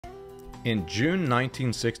In June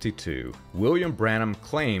 1962, William Branham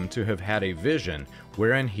claimed to have had a vision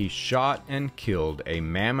wherein he shot and killed a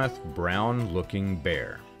mammoth brown-looking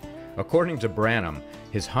bear. According to Branham,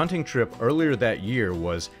 his hunting trip earlier that year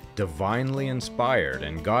was divinely inspired,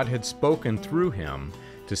 and God had spoken through him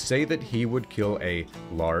to say that he would kill a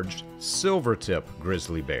large silvertip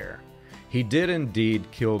grizzly bear. He did indeed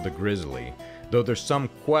kill the grizzly, though there's some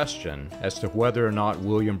question as to whether or not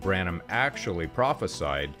William Branham actually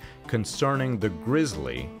prophesied concerning the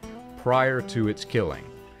grizzly prior to its killing.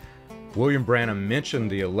 William Branham mentioned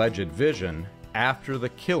the alleged vision after the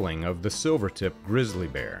killing of the silvertip grizzly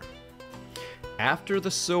bear. After the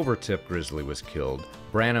silvertip grizzly was killed,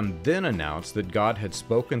 Branham then announced that God had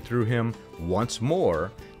spoken through him once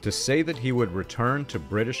more to say that he would return to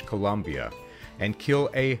British Columbia and kill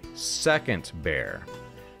a second bear.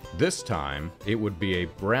 This time, it would be a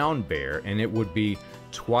brown bear, and it would be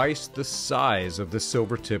twice the size of the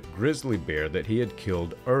silvertip grizzly bear that he had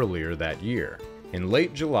killed earlier that year. In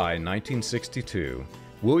late July 1962,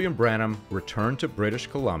 William Branham returned to British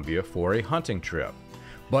Columbia for a hunting trip,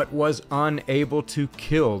 but was unable to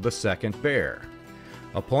kill the second bear.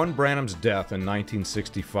 Upon Branham's death in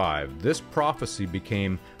 1965, this prophecy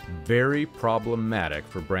became very problematic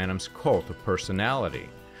for Branham's cult of personality.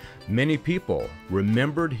 Many people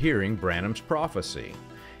remembered hearing Branham's prophecy,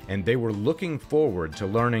 and they were looking forward to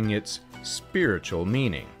learning its spiritual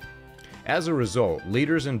meaning. As a result,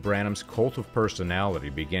 leaders in Branham's cult of personality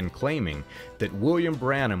began claiming that William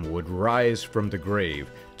Branham would rise from the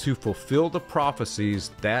grave to fulfill the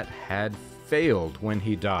prophecies that had failed when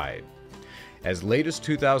he died. As late as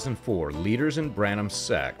 2004, leaders in Branham's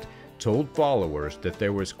sect told followers that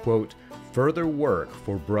there was, quote, further work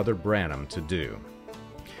for Brother Branham to do.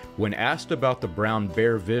 When asked about the brown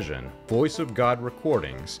bear vision, Voice of God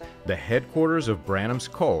Recordings, the headquarters of Branham's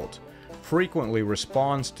cult, frequently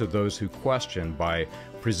responds to those who question by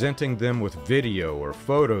presenting them with video or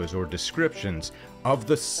photos or descriptions of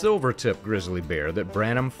the silvertip grizzly bear that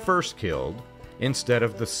Branham first killed, instead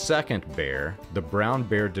of the second bear, the brown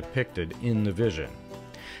bear depicted in the vision.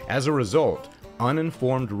 As a result,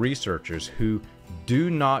 uninformed researchers who do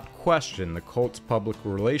not question the cult's public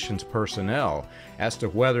relations personnel as to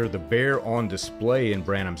whether the bear on display in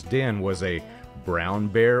Branham's den was a brown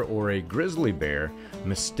bear or a grizzly bear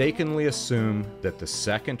mistakenly assume that the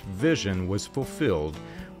second vision was fulfilled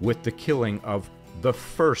with the killing of the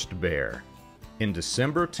first bear. In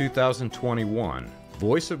December 2021,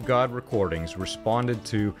 Voice of God Recordings responded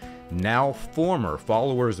to now former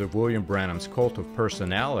followers of William Branham's cult of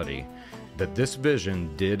personality that this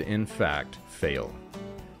vision did in fact fail.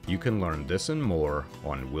 You can learn this and more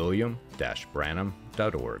on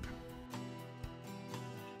william-branham.org.